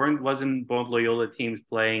wasn't both Loyola teams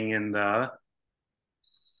playing in the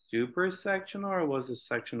super sectional or was it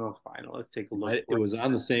sectional final? Let's take a look. It was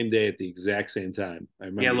on the same day at the exact same time. I Yeah,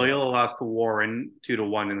 remember that Loyola lost to Warren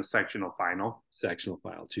 2-1 in the sectional final. sectional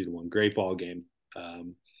final 2-1. Great ball game.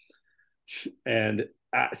 And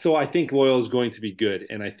so I think Loyola is going to be good,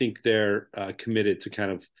 and I think they're committed to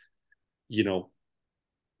kind of, you know,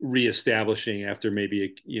 reestablishing after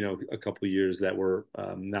maybe a couple of years that were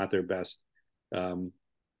not their best, um,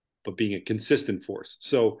 but being a consistent force.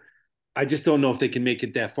 So I just don't know if they can make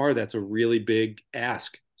it that far. That's a really big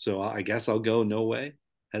ask. So I guess I'll go no way,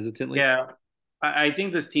 hesitantly. Yeah, I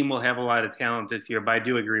think this team will have a lot of talent this year, but I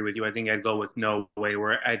do agree with you. I think I'd go with no way,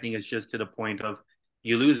 where I think it's just to the point of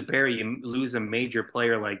you lose Barry, you lose a major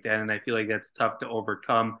player like that, and I feel like that's tough to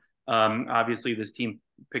overcome. Obviously, this team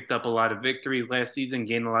picked up a lot of victories last season,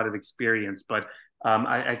 gained a lot of experience, but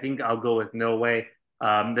I think I'll go with no way.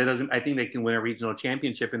 That doesn't. I think they can win a regional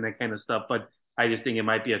championship and that kind of stuff, but I just think it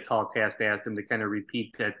might be a tall task to ask them to kind of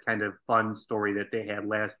repeat that kind of fun story that they had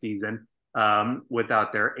last season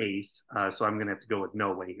without their ace. So I'm going to have to go with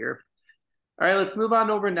no way here. All right, let's move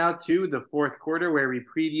on over now to the fourth quarter where we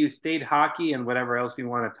preview state hockey and whatever else we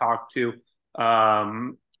want to talk to.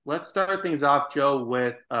 Let's start things off, Joe,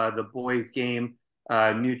 with the boys' game.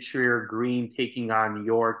 New Trier Green taking on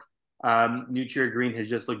York. New Trier Green has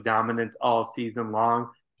just looked dominant all season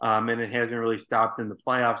long, and it hasn't really stopped in the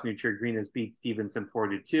playoffs. New Trier Green has beat Stevenson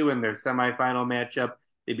 4-2 in their semifinal matchup.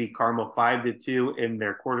 They beat Carmel 5-2 in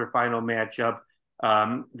their quarterfinal matchup.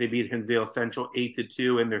 They beat Hinsdale Central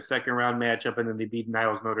 8-2 in their second round matchup, and then they beat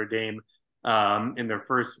Niles Notre Dame in their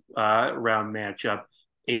first round matchup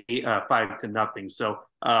 5-0. So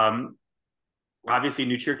obviously,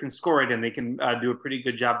 New Trier can score it, and they can do a pretty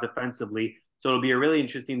good job defensively. So it'll be a really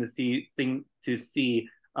interesting thing to see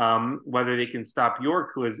whether they can stop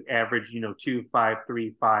York, who has averaged 2-5,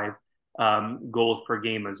 3-5 goals per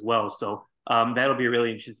game as well. So that'll be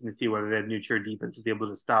really interesting to see whether that New Trier defense is able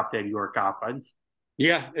to stop that York offense.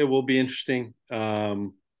 Yeah, it will be interesting. I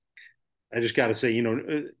just got to say,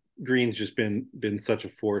 Green's just been such a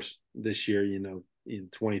force this year. In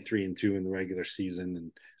 23-2 in the regular season,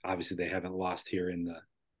 and obviously they haven't lost here in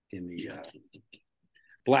the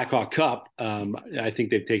Blackhawk Cup. I think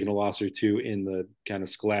they've taken a loss or two in the kind of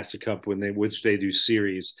Scholastic Cup which they do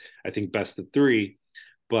series. I think best of three,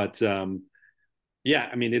 but yeah,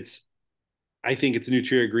 I mean I think it's New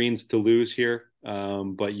Trier Greens to lose here,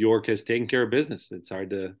 but York has taken care of business. It's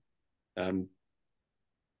hard to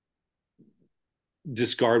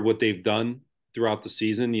discard what they've done throughout the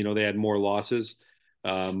season. They had more losses,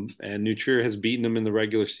 and New Trier has beaten them in the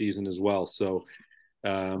regular season as well. So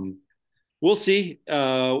we'll see.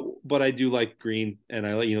 But I do like Green, and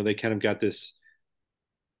they kind of got this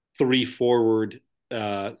three stars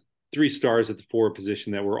at the forward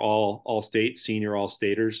position that were all state senior all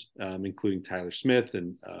staters, including Tyler Smith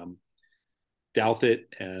and Douthit,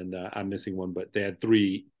 and I'm missing one, but they had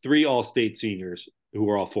three all state seniors who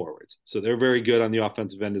are all forwards. So they're very good on the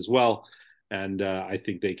offensive end as well. And I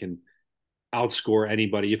think they can outscore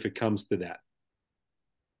anybody if it comes to that.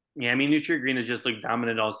 Yeah, I mean, New Trier Green has just looked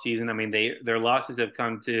dominant all season. I mean, their losses have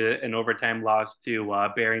come to an overtime loss to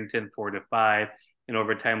Barrington 4-5, an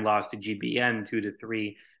overtime loss to GBN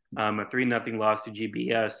 2-3, a 3-0 loss to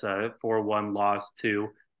GBS, a 4-1 loss to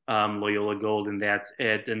Loyola Gold, and that's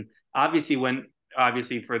it. And obviously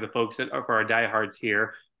for the folks for our diehards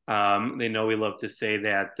here, they know we love to say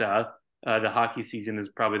that the hockey season is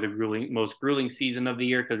probably the most grueling season of the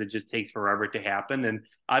year because it just takes forever to happen. And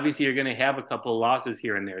obviously, you're going to have a couple of losses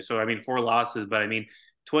here and there. So, I mean, 4 losses, but I mean,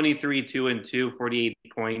 23-2-2, 48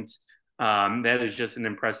 points. That is just an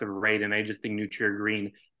impressive rate. And I just think New Trier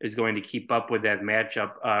Green is going to keep up with that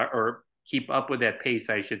matchup or keep up with that pace,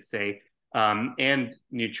 I should say. And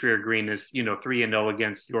New Trier Green is, 3-0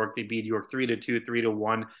 against York. They beat York 3-2,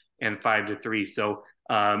 3-1, and 5-3. So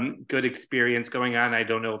good experience going on. I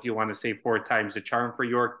don't know if you want to say 4 times the charm for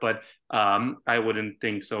York, but I wouldn't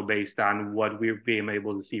think so based on what we've been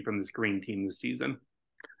able to see from this Green team this season.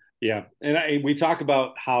 Yeah, and we talk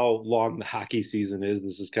about how long the hockey season is.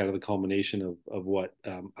 This is kind of the culmination of what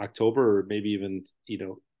October, or maybe even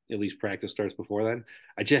at least practice starts before then.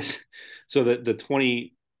 So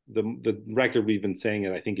the record we've been saying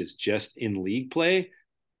it, I think, is just in league play.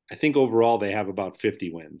 I think overall they have about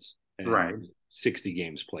 50 wins and right. 60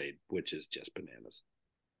 games played, which is just bananas.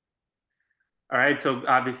 All right, so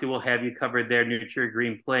obviously we'll have you covered there. New Trier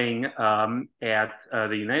Green playing at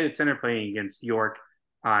the United Center, playing against York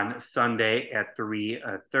on Sunday at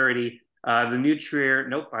 3:30. The New Trier,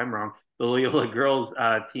 nope, I'm wrong. The Loyola girls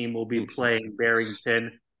team will be playing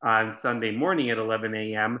Barrington on Sunday morning at 11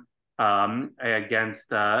 a.m.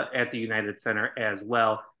 Against at the United Center as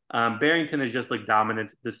well. Barrington has just looked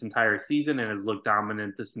dominant this entire season and has looked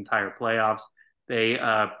dominant this entire playoffs. They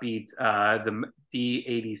beat the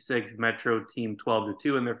D86 Metro team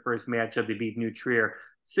 12-2 in their first matchup. They beat New Trier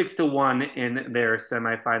 6-1 in their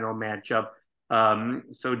semifinal matchup.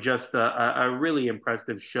 So just a really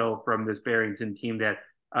impressive show from this Barrington team that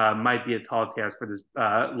might be a tall task for this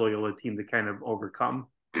Loyola team to kind of overcome.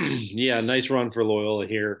 Yeah, nice run for Loyola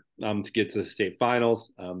here to get to the state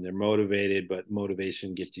finals. They're motivated, but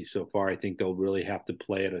motivation gets you so far. I think they'll really have to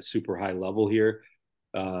play at a super high level here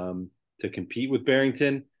to compete with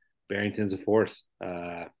Barrington. Barrington's a force.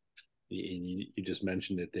 You just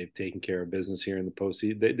mentioned it. They've taken care of business here in the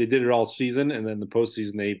postseason. They did it all season, and then the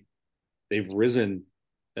postseason they've risen,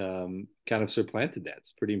 kind of supplanted that.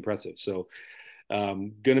 It's pretty impressive. So,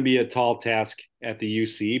 going to be a tall task at the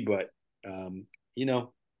UC, but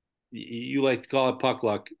you like to call it puck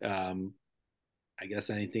luck. I guess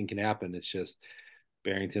anything can happen. It's just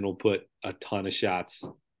Barrington will put a ton of shots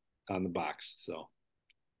on the box. So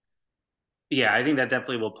yeah, I think that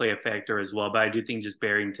definitely will play a factor as well. But I do think just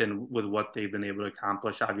Barrington, with what they've been able to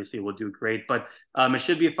accomplish, obviously will do great. But it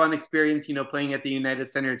should be a fun experience, playing at the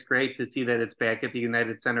United Center. It's great to see that it's back at the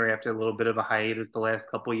United Center after a little bit of a hiatus the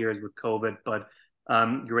last couple of years with COVID. But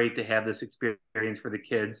great to have this experience for the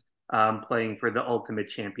kids playing for the ultimate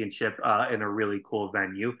championship in a really cool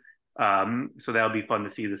venue. So that'll be fun to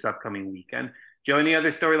see this upcoming weekend. Joe, any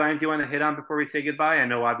other storylines you want to hit on before we say goodbye? I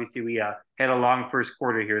know obviously we had a long first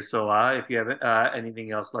quarter here, so if you have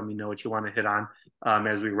anything else, let me know what you want to hit on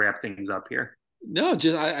as we wrap things up here. No,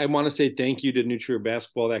 just I want to say thank you to New Trier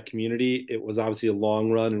basketball, that community. It was obviously a long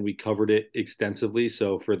run, and we covered it extensively.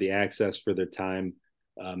 So for the access, for their time,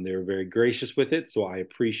 they were very gracious with it. So I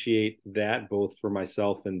appreciate that, both for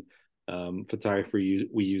myself and photographer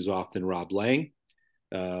we use often, Rob Lang.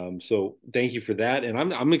 So thank you for that, and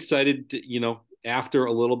I'm excited to, after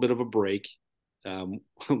a little bit of a break,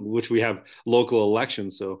 which we have local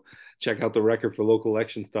elections. So check out the record for local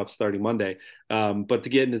election stuff starting Monday. But to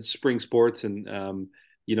get into spring sports, and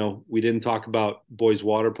we didn't talk about boys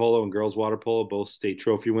water polo and girls water polo, both state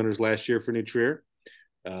trophy winners last year for New Trier.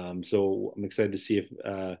 So I'm excited to see if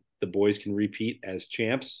the boys can repeat as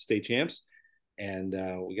state champs. And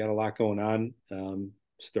we got a lot going on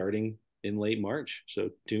starting in late March. So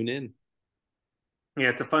tune in. Yeah,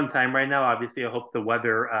 it's a fun time right now. Obviously, I hope the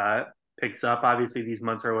weather picks up. Obviously, these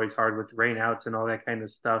months are always hard with rainouts and all that kind of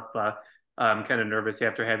stuff. I'm kind of nervous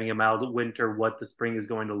after having a mild winter what the spring is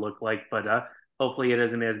going to look like. But hopefully, it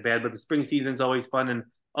isn't as bad. But the spring season is always fun and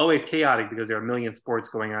always chaotic because there are a million sports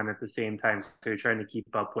going on at the same time. So you're trying to keep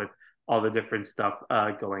up with all the different stuff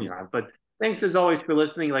going on. But thanks as always for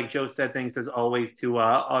listening. Like Joe said, thanks as always to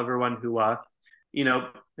everyone who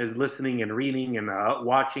is listening and reading and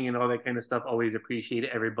watching and all that kind of stuff. Always appreciate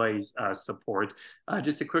everybody's support.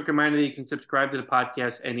 Just a quick reminder that you can subscribe to the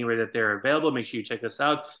podcast anywhere that they're available. Make sure you check us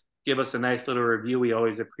out. Give us a nice little review. We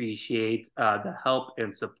always appreciate the help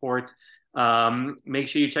and support. Make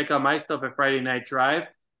sure you check out my stuff at Friday Night Drive.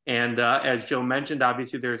 And as Joe mentioned,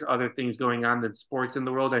 obviously there's other things going on than sports in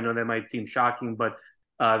the world. I know that might seem shocking, but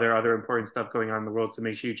there are other important stuff going on in the world. So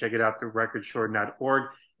make sure you check it out through recordshore.org.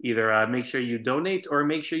 Either make sure you donate or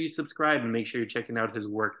make sure you subscribe, and make sure you're checking out his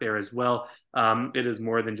work there as well. It is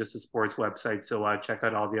more than just a sports website. So check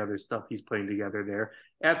out all the other stuff he's putting together there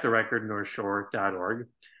at therecordnorthshore.org.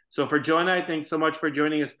 So for Joe and I, thanks so much for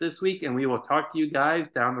joining us this week, and we will talk to you guys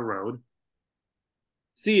down the road.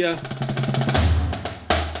 See ya.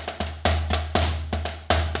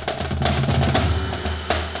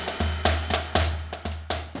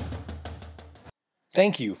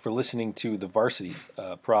 Thank you for listening to The Varsity,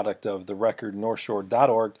 product of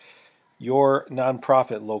therecordnorthshore.org, your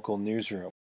nonprofit local newsroom.